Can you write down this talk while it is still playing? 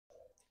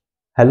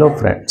Hello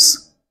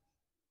friends,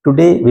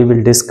 today we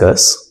will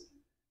discuss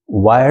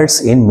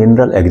wires in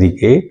mineral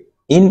aggregate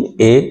in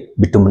a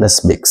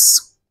bituminous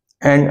mix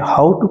and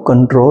how to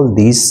control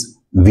these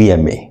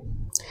VMA.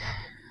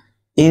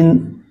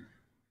 In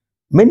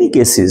many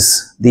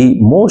cases, the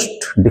most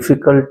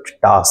difficult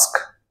task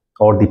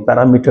or the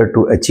parameter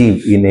to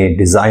achieve in a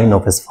design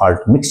of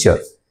asphalt mixture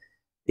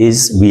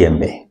is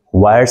VMA,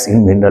 wires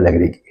in mineral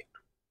aggregate.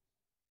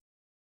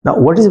 Now,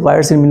 what is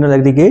wires in mineral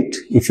aggregate?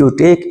 If you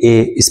take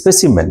a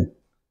specimen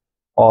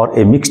or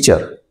a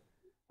mixture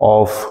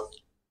of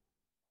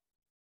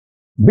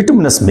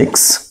bituminous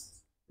mix,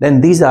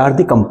 then these are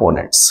the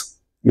components.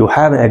 You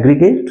have an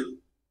aggregate,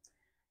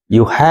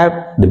 you have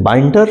the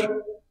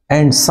binder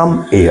and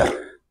some air.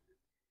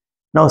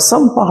 Now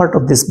some part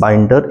of this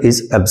binder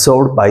is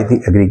absorbed by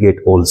the aggregate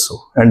also,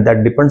 and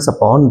that depends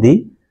upon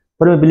the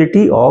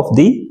permeability of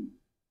the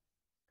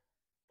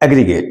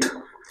aggregate.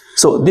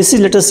 So this is,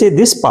 let us say,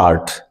 this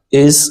part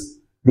is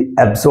the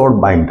absorbed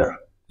binder.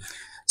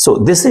 So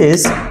this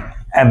is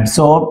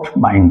absorbed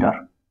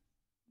binder.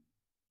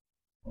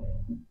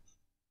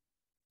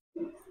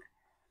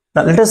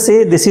 Now let us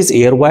say this is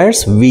air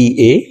wires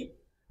VA.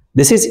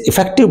 This is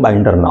effective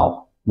binder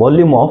now,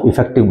 volume of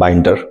effective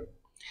binder.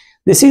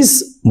 This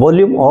is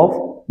volume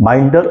of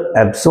binder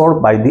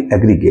absorbed by the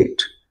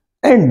aggregate,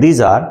 and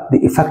these are the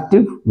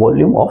effective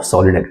volume of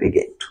solid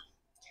aggregate.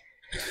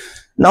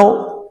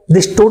 Now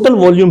this total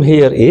volume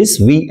here is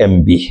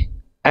VMB,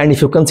 and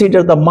if you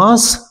consider the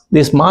mass,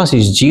 this mass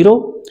is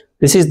 0.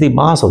 This is the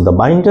mass of the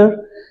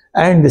binder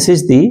and this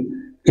is the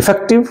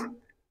effective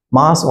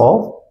mass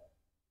of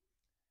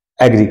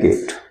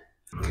aggregate.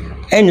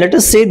 And let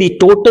us say the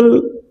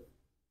total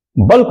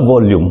bulk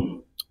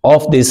volume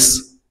of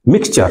this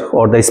mixture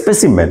or the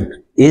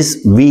specimen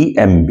is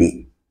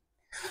VMB.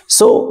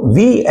 So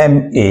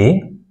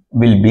VMA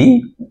will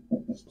be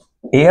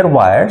air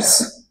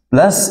wires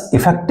plus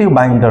effective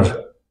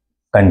binder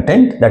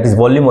content, that is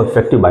volume of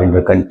effective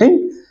binder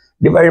content,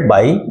 divided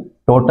by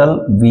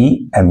total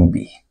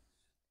VMB.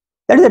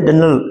 That is a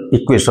general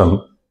equation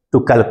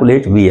to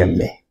calculate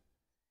VMA.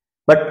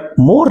 But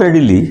more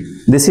readily,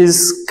 this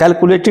is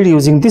calculated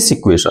using this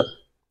equation.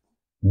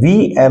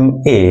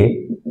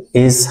 VMA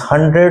is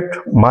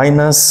 100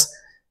 minus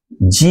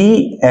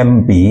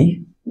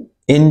GMB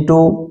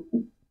into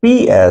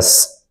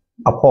PS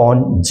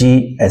upon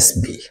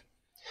GSB.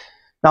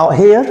 Now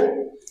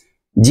here,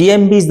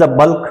 GMB is the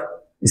bulk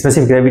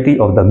specific gravity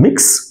of the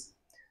mix.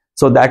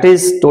 So that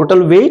is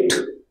total weight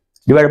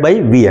divided by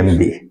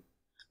VMB,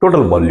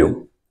 total volume.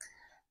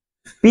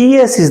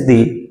 PS is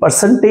the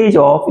percentage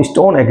of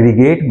stone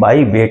aggregate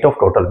by weight of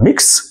total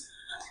mix,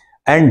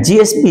 and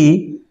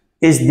GSB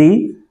is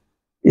the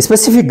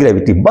specific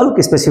gravity,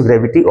 bulk specific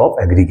gravity of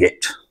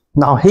aggregate.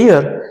 Now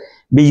here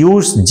we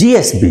use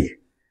GSB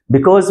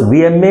because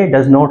VMA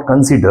does not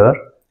consider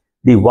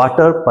the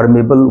water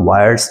permeable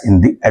wires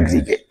in the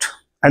aggregate,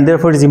 and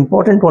therefore it is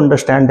important to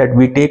understand that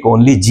we take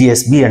only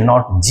GSB and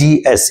not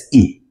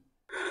GSE.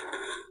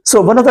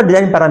 So one of the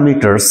design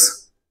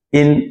parameters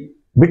in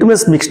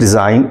bituminous mix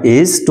design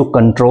is to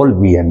control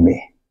VMA,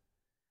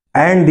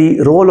 and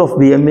the role of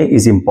VMA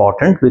is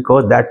important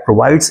because that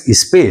provides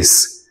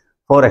space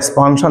for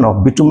expansion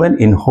of bitumen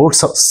in hot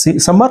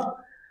summer,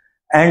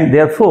 and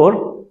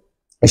therefore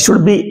it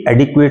should be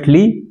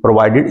adequately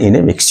provided in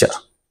a mixture.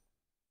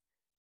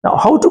 Now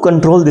how to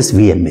control this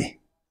VMA?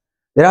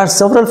 There are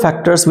several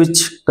factors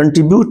which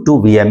contribute to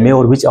VMA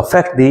or which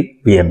affect the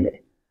VMA.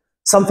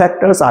 Some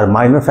factors are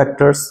minor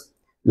factors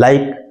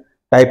like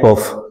type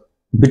of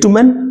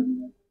bitumen.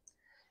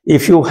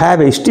 If you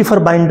have a stiffer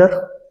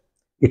binder,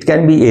 it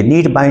can be a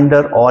neat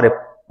binder or a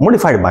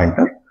modified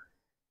binder,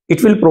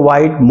 it will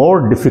provide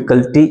more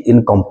difficulty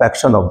in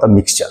compaction of the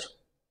mixture,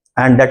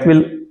 and that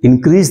will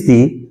increase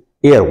the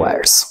air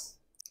wires.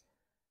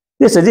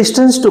 This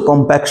resistance to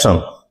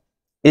compaction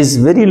is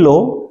very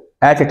low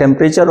at a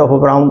temperature of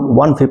around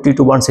 150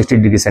 to 160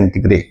 degrees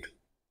centigrade,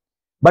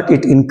 but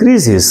it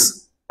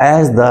increases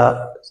as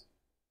the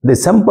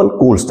sample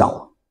cools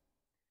down.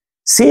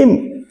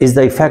 Same is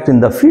the effect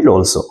in the field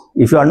also.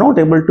 If you are not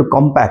able to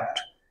compact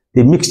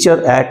the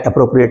mixture at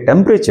appropriate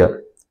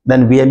temperature,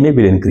 then VMA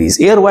will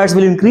increase. Air wires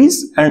will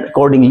increase and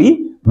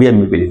accordingly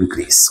VMA will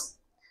increase.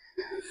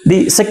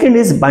 The second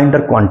is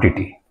binder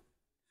quantity.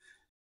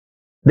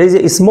 There is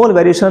a small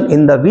variation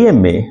in the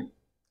VMA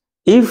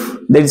if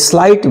there is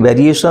slight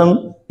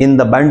variation in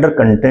the binder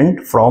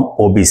content from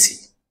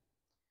OBC.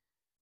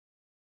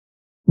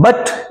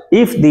 But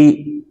if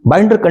the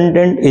binder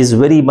content is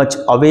very much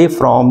away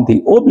from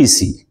the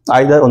OBC,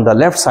 either on the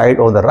left side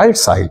or the right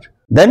side,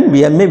 then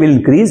VMA will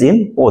increase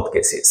in both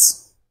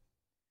cases.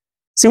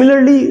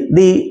 Similarly,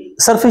 the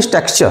surface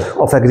texture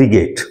of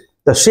aggregate,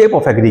 the shape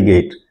of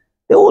aggregate,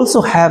 they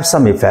also have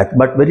some effect,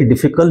 but very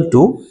difficult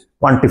to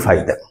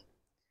quantify them.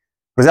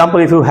 For example,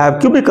 if you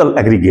have cubical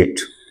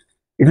aggregate,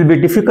 it will be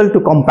difficult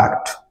to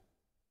compact.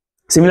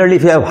 Similarly,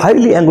 if you have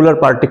highly angular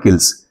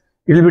particles,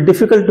 it will be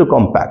difficult to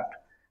compact.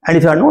 And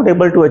if you are not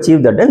able to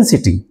achieve the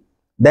density,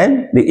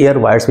 then the air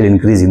wires will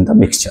increase in the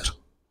mixture.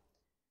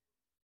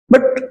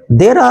 But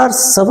there are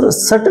several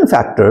certain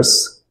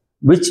factors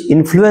which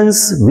influence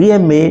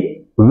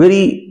VMA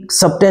very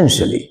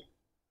substantially,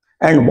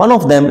 and one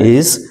of them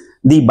is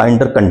the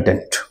binder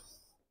content.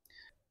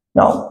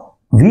 Now,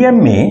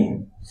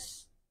 VMA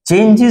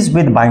changes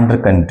with binder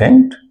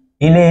content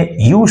in a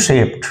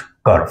U-shaped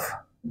curve.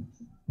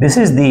 This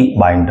is the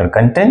binder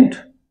content,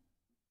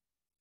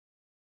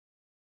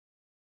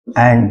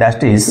 and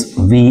that is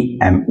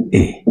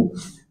VMA.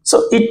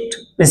 So it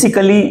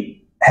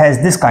basically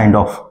has this kind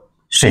of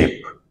shape.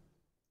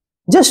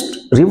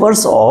 Just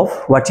reverse of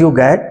what you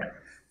get,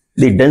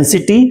 the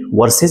density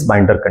versus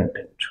binder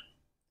content.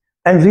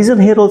 And reason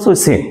here also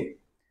is same,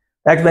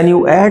 that when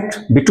you add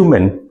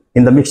bitumen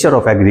in the mixture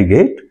of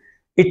aggregate,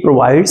 it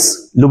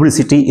provides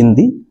lubricity in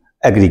the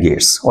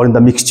aggregates or in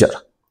the mixture.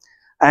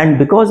 And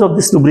because of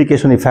this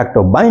lubrication effect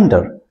of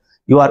binder,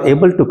 you are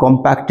able to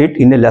compact it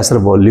in a lesser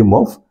volume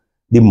of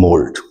the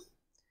mold.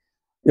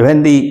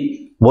 When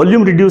the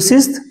volume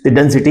reduces, the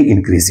density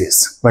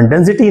increases. When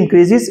density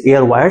increases,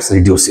 air wires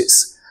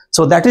reduces.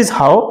 So that is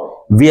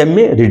how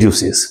VMA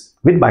reduces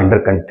with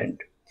binder content.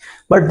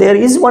 But there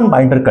is one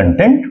binder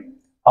content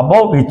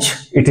above which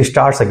it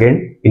starts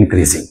again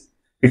increasing.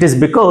 It is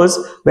because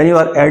when you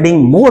are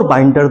adding more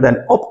binder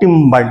than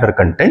optimum binder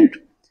content,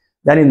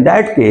 then in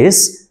that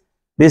case,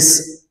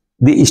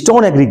 the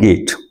stone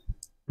aggregate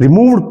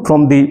removed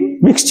from the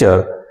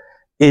mixture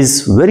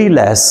is very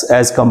less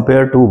as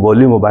compared to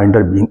volume of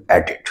binder being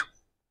added.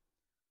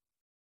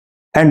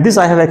 And this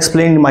I have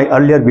explained in my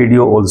earlier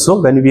video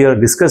also when we are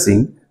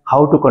discussing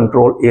how to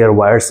control air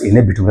wires in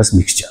a bituminous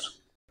mixture.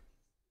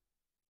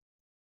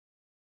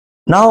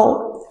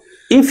 Now,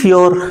 if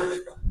your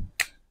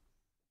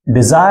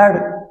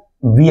desired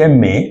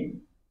VMA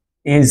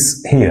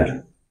is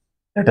here,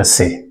 let us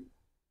say,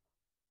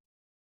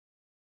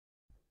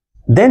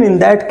 then in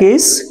that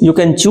case you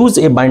can choose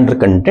a binder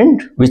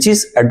content which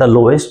is at the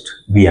lowest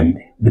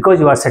VMA, because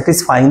you are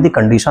satisfying the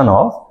condition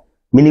of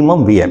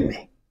minimum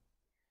VMA.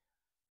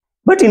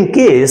 But in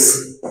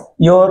case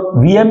your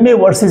VMA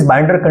versus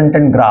binder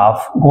content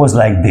graph goes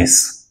like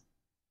this,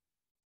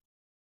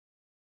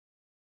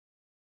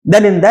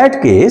 then in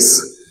that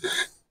case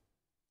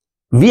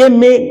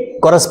VMA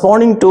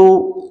corresponding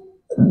to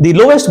the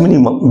lowest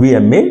minimum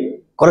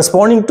VMA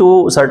corresponding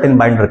to certain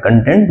binder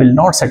content will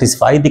not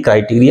satisfy the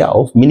criteria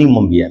of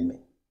minimum VMA.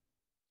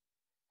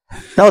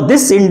 Now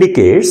this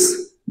indicates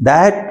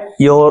that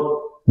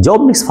your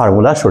job mix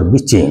formula should be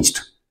changed,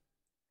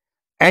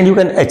 and you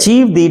can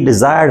achieve the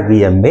desired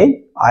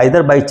VMA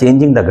either by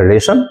changing the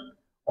gradation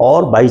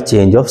or by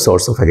change of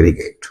source of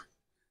aggregate.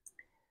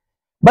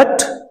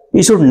 But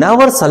you should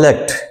never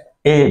select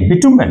a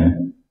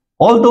bitumen,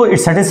 although it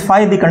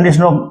satisfies the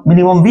condition of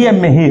minimum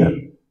VMA here,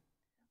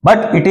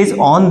 but it is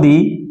on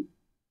the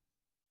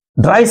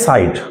dry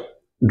side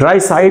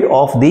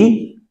of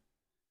the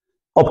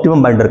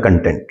optimum binder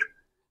content.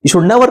 You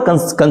should never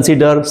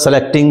consider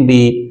selecting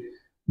the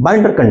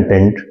binder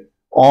content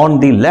on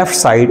the left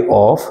side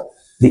of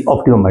the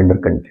optimum binder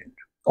content,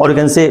 or you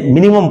can say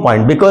minimum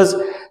point, because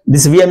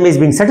this VMA is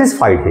being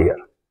satisfied here.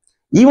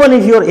 Even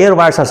if your air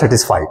wires are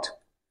satisfied,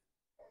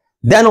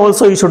 then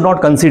also you should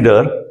not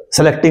consider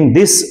selecting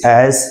this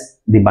as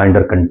the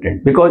binder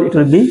content, because it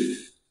will be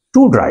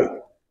too dry.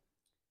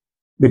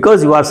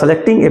 Because you are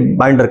selecting a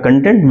binder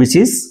content which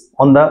is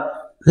on the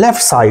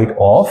left side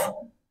of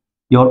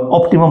your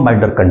optimum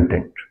binder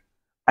content,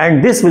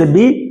 and this will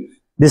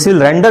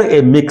render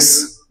a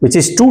mix which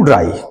is too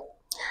dry,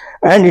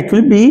 and it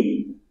will be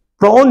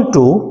prone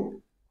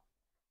to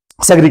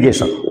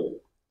segregation,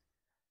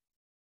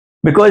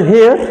 because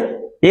here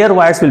air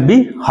wires will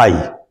be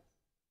high.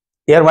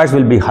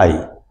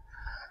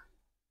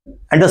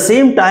 At the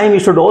same time, you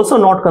should also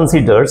not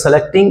consider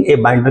selecting a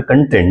binder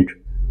content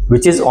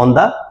which is on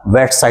the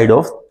wet side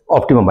of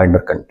optimum binder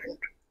content,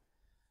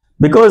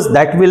 because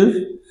that will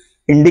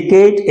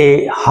indicate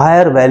a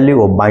higher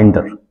value of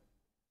binder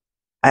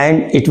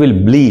and it will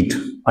bleed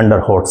under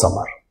hot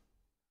summer.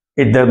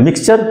 The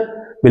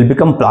mixture will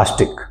become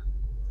plastic.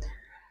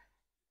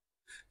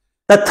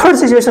 The third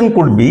situation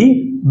could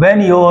be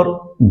when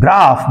your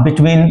graph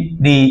between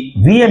the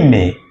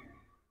VMA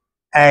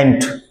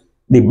and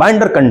the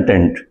binder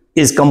content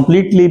is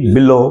completely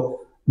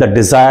below the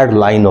desired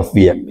line of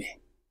VMA.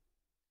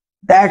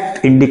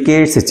 That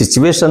indicates a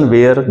situation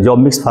where job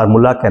mix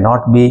formula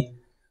cannot be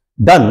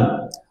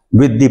done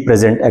with the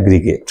present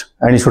aggregate,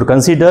 and you should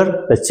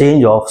consider the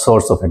change of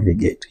source of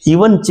aggregate.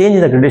 Even change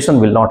in the gradation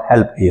will not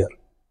help here.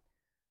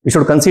 You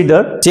should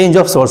consider change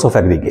of source of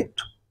aggregate.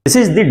 This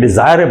is the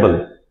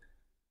desirable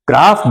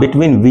graph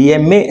between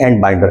VMA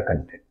and binder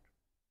content.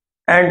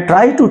 And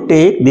try to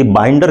take the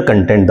binder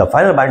content, the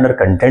final binder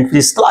content, which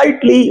is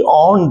slightly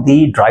on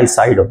the dry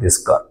side of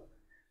this curve.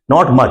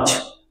 Not much,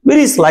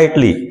 very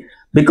slightly,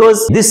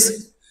 because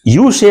this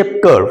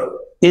U-shaped curve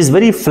is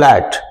very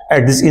flat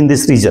in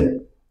this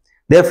region.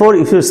 Therefore,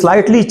 if you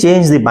slightly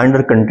change the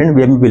binder content,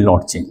 VMA will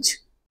not change.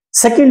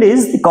 Second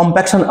is the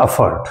compaction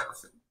effort.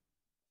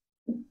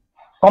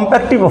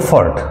 Compactive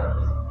effort.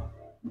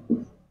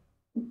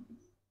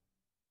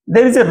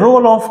 There is a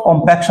role of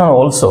compaction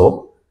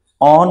also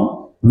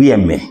on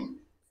VMA.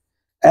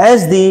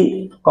 As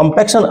the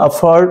compaction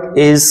effort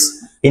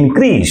is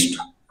increased,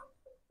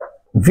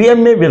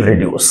 VMA will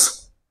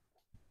reduce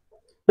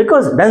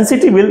because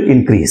density will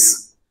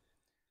increase.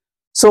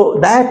 So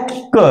that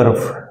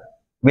curve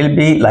will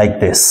be like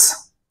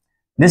this.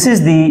 This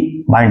is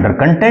the binder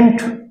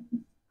content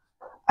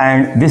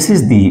and this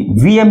is the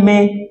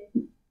VMA,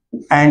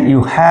 and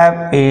you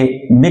have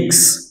a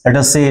mix, let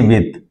us say,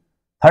 with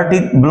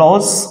 30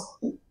 blows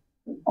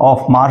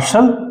of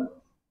Marshall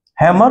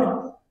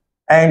hammer,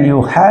 and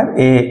you have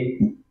a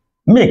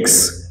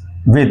mix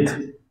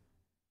with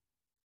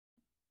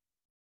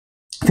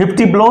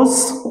 50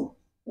 blows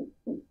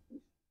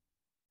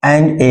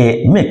and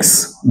a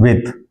mix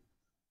with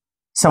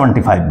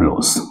 75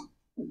 blows.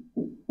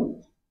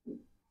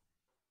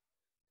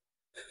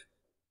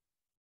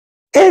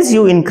 As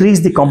you increase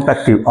the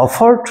compactive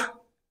effort,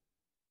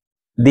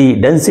 the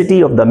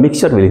density of the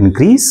mixture will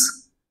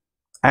increase,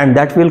 and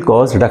that will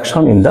cause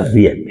reduction in the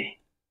VMA.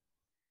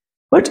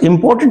 But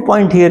important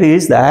point here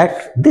is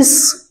that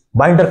this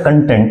binder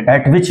content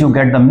at which you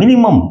get the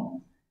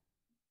minimum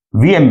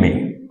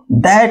VMA,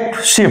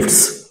 that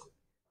shifts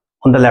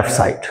on the left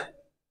side.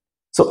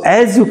 So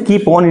as you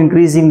keep on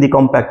increasing the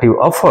compactive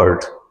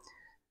effort,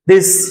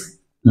 this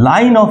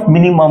line of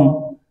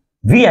minimum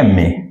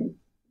VMA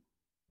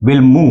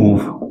will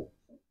move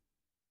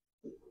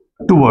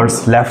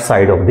towards left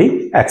side of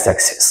the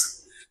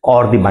x-axis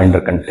or the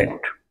binder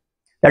content.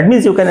 That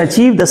means you can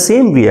achieve the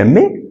same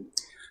VMA,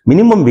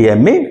 minimum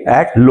VMA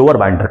at lower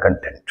binder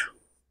content.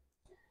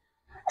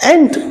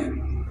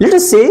 And let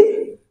us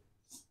say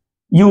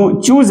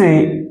you choose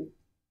a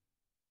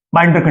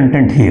binder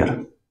content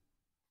here.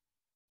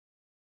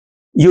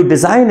 You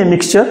design a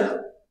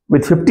mixture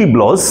with 50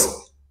 blows.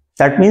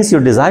 That means you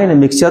design a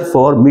mixture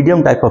for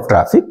medium type of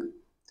traffic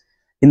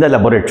in the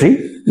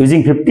laboratory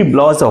using 50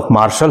 blows of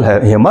Marshall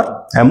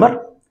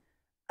hammer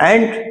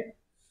and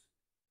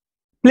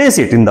place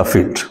it in the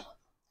field.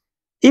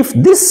 If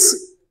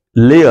this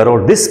layer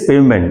or this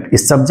pavement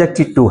is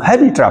subjected to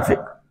heavy traffic,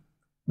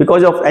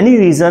 because of any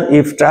reason,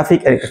 if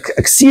traffic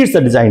exceeds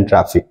the design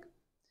traffic,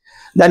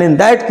 then in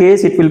that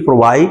case it will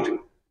provide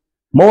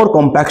more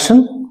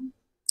compaction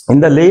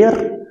in the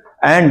layer,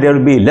 and there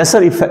will be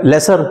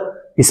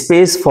lesser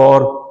space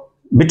for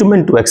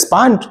bitumen to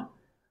expand,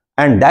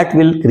 and that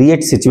will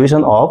create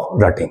situation of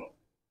rutting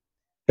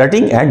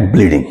and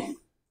bleeding.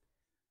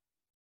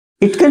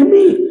 It can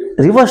be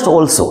reversed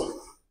also.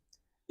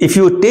 If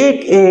you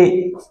take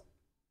a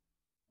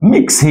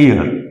mix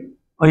here,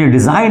 or you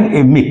design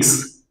a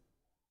mix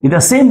with the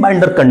same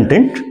binder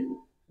content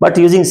but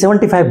using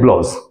 75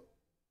 blows.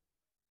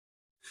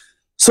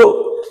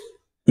 So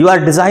you are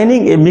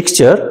designing a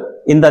mixture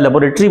in the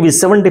laboratory with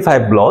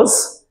 75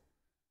 blows,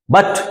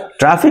 but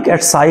traffic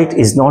at site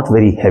is not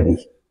very heavy.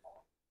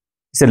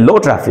 It's a low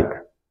traffic.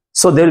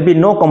 So there will be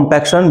no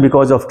compaction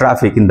because of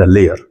traffic in the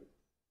layer.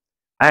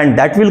 And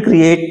that will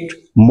create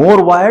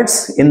more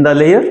wires in the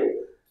layer,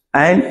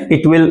 and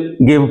it will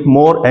give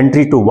more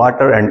entry to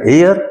water and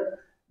air.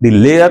 The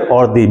layer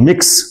or the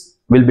mix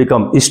will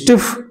become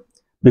stiff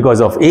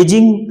because of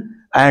aging,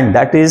 and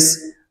that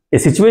is a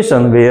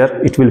situation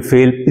where it will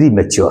fail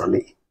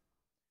prematurely.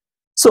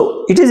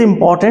 So it is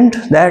important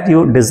that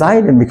you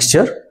design a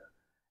mixture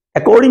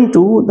according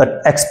to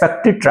the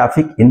expected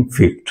traffic in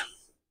field.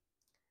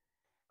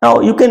 Now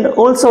you can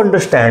also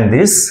understand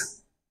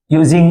this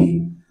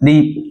using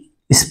the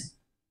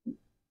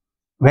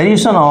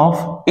variation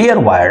of air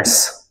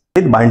wires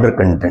with binder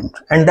content,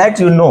 and that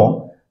you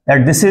know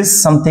that this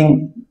is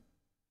something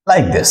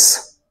like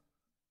this.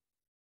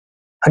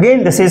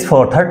 Again, this is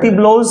for 30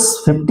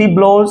 blows, 50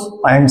 blows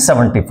and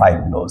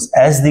 75 blows.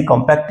 As the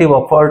compactive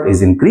effort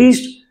is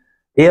increased,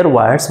 air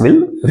wires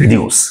will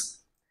reduce.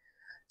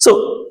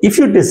 So if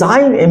you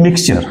design a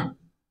mixture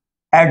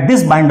at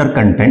this binder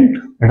content,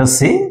 let us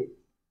say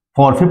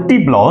for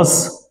 50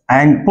 blows,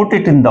 and put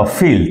it in the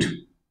field,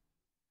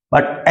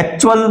 but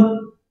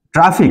actual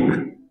traffic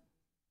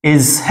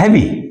is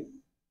heavy,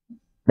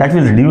 that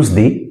will reduce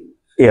the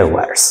air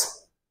wires.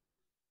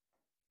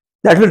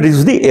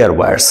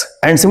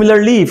 And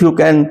similarly, if you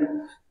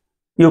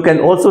can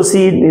also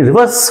see in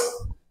reverse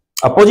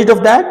opposite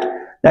of that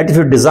if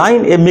you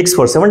design a mix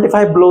for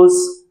 75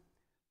 blows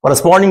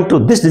corresponding to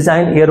this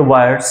design air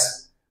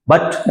wires,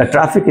 but the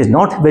traffic is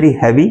not very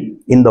heavy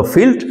in the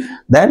field,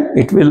 then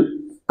it will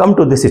come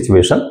to this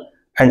situation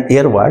and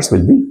air wires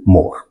will be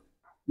more.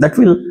 That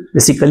will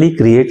basically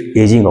create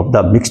aging of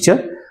the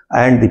mixture,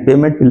 and the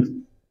pavement will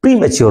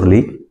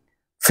prematurely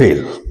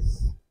fail.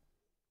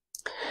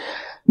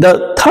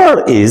 The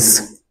third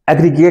is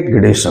aggregate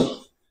gradation.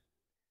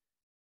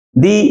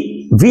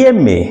 The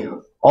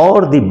VMA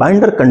or the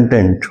binder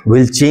content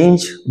will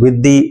change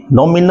with the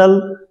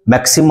nominal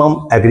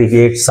maximum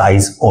aggregate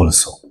size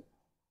also.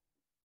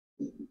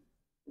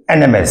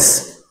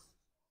 NMS.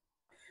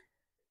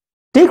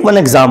 Take one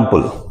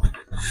example.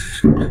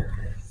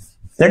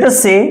 Let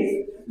us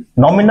say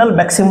nominal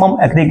maximum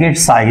aggregate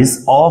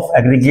size of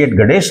aggregate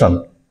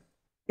gradation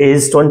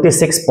is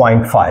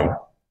 26.5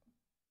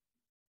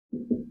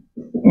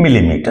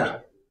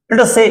 millimeter. Let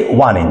us say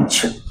 1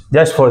 inch,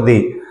 just for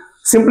the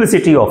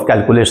simplicity of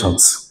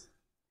calculations.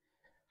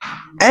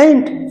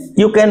 And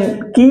you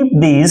can keep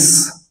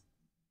these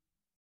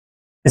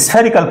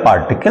spherical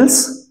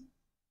particles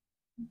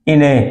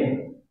in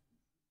a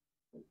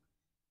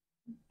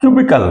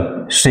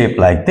cubical shape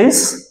like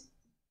this,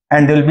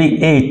 and there will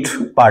be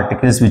 8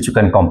 particles which you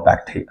can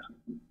compact here.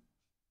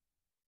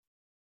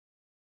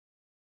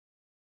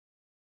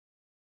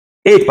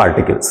 8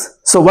 particles.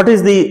 So what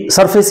is the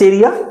surface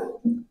area?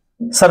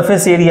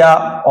 Surface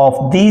area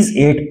of these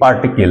 8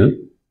 particles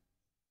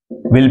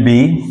will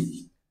be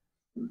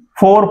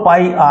 4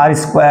 pi r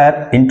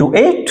square into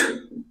 8.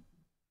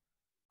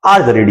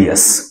 R the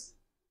radius.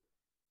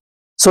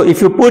 So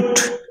if you put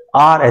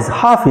r as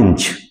 ½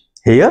 inch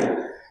here,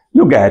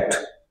 you get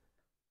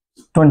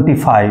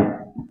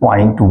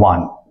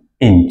 25.1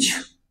 inch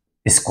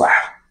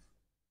square.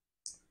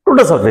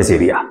 Total surface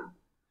area.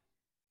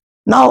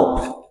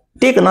 Now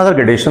take another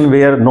gradation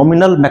where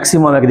nominal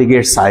maximum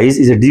aggregate size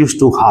is reduced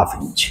to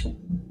 ½ inch.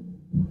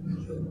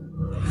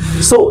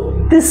 So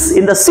this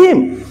in the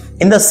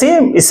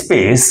same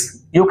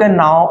space you can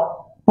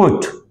now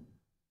put,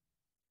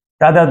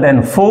 other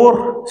than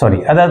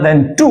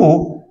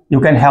 2, you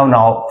can have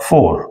now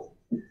 4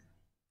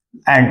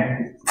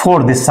 and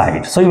 4 this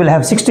side. So you will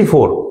have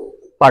 64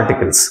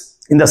 particles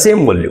in the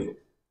same volume.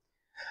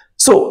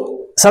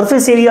 So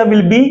surface area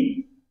will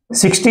be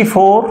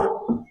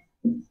 64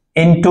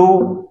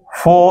 into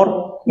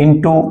 4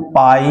 into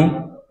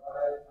pi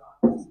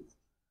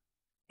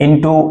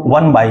into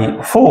 1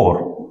 by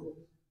 4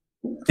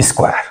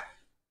 square.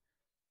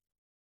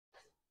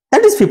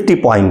 That is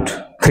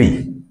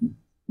 50.3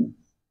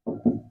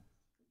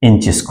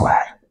 inch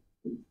square.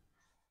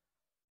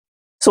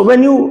 So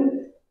when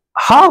you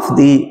halve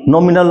the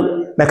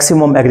nominal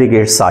maximum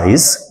aggregate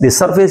size, the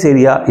surface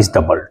area is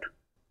doubled.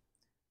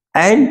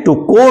 And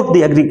to coat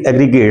the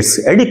aggregates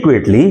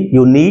adequately,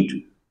 you need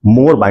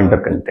more binder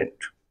content.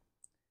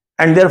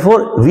 And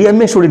therefore,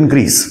 VMA should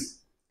increase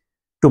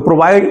to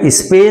provide a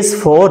space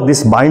for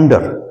this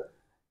binder,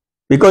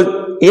 because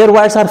air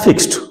wires are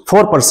fixed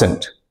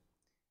 4%.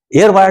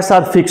 Air wires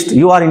are fixed,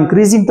 you are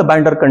increasing the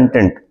binder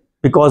content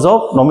because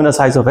of nominal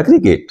size of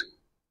aggregate.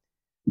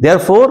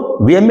 Therefore,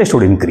 VMA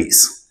should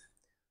increase.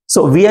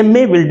 So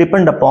VMA will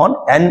depend upon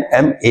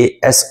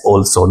NMAS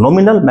also,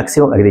 nominal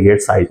maximum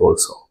aggregate size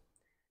also.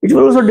 It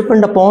will also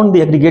depend upon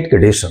the aggregate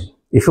gradation.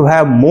 If you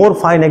have more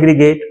fine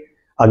aggregate,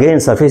 again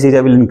surface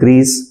area will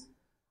increase.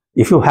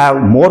 If you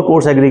have more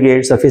coarse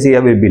aggregate, surface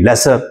area will be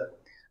lesser,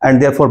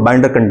 and therefore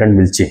binder content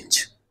will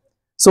change.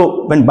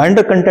 So when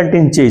binder content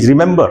is changed,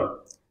 remember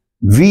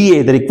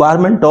VA, the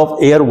requirement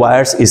of air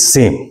wires is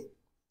same,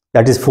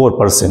 that is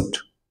 4%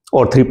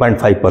 or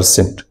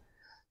 3.5%.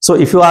 So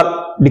if you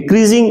are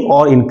decreasing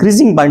or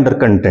increasing binder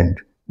content,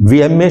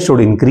 VMA should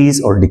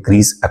increase or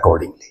decrease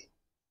accordingly.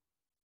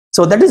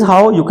 So that is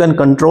how you can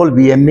control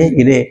VMA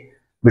in a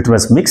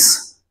bituminous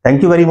mix.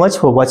 Thank you very much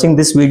for watching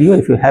this video.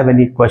 If you have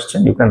any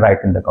question, you can write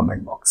in the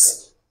comment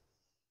box.